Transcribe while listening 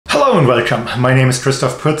and welcome. My name is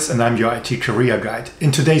Christoph Puetz and I'm your IT career guide.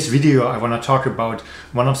 In today's video I want to talk about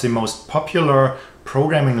one of the most popular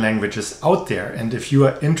programming languages out there, and if you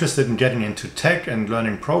are interested in getting into tech and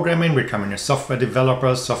learning programming, becoming a software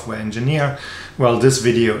developer, software engineer, well, this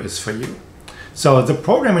video is for you. So the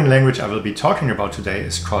programming language I will be talking about today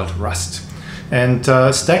is called Rust. And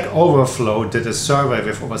Stackoverflow did a survey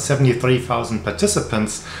with over 73,000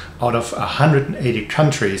 participants out of 180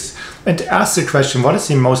 countries and asked the question, what is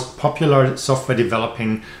the most popular software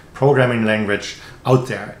developing programming language out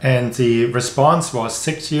there? And the response was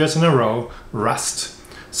 6 years in a row, Rust.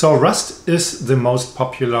 So Rust is the most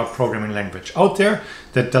popular programming language out there.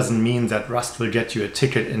 That doesn't mean that Rust will get you a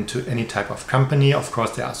ticket into any type of company. Of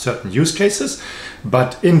course, there are certain use cases,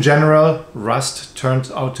 but in general, Rust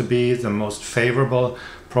turns out to be the most favorable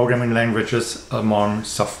programming languages among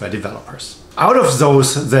software developers. Out of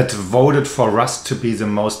those that voted for Rust to be the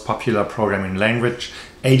most popular programming language,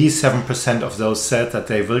 87% of those said that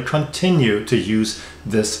they will continue to use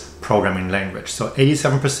this programming language. So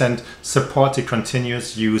 87% support the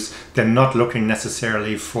continuous use. They're not looking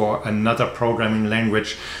necessarily for another programming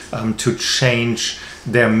language to change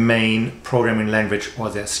their main programming language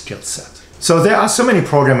or their skill set. So there are so many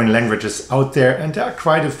programming languages out there, and there are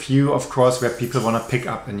quite a few, of course, where people want to pick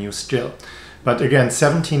up a new skill. But again,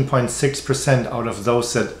 17.6% out of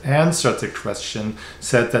those that answered the question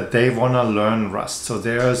said that they want to learn Rust. So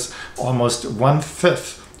there's almost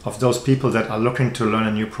 1/5 of those people that are looking to learn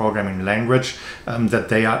a new programming language that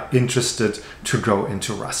they are interested to go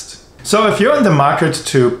into Rust. So if you're in the market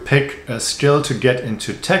to pick a skill to get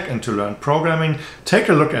into tech and to learn programming, take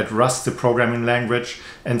a look at Rust, the programming language,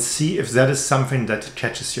 and see if that is something that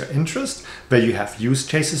catches your interest, where you have use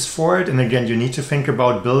cases for it. And again, you need to think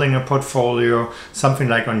about building a portfolio, something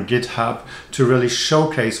like on GitHub, to really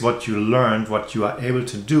showcase what you learned, what you are able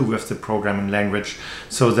to do with the programming language,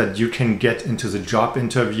 so that you can get into the job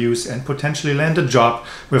interviews and potentially land a job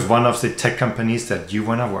with one of the tech companies that you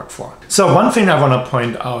want to work for. So one thing I want to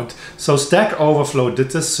point out, so Stack Overflow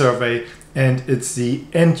did this survey, and it's the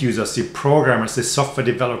end users, the programmers, the software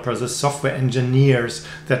developers, the software engineers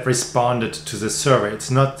that responded to the survey. It's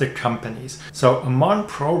not the companies. So among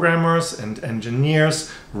programmers and engineers,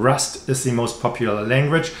 Rust is the most popular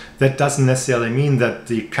language. That doesn't necessarily mean that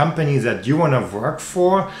the company that you want to work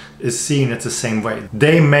for is seeing it the same way.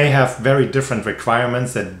 They may have very different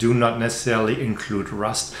requirements that do not necessarily include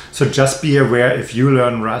Rust. So just be aware, if you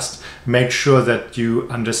learn Rust, make sure that you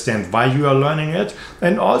understand why you are learning it,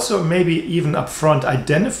 and also maybe even upfront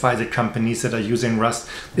identify the companies that are using Rust.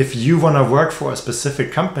 If you want to work for a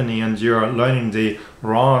specific company and you're learning the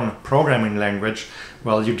wrong programming language,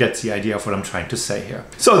 well, you get the idea of what I'm trying to say here.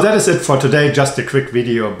 So that is it for today. Just a quick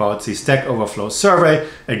video about the Stack Overflow survey.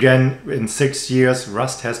 Again, in 6 years,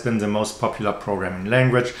 Rust has been the most popular programming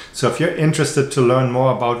language. So if you're interested to learn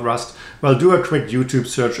more about Rust, well, do a quick YouTube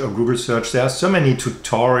search or Google search. There are so many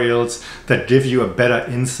tutorials that give you a better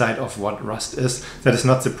insight of what Rust is. That is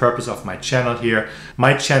not the purpose of my channel here.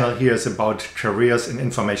 My channel here is about careers in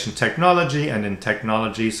information technology and in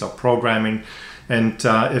technology, so programming. And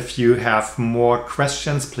if you have more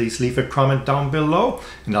questions, please leave a comment down below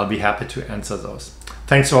and I'll be happy to answer those.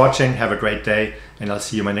 Thanks for watching, have a great day, and I'll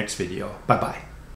see you in my next video. Bye-bye.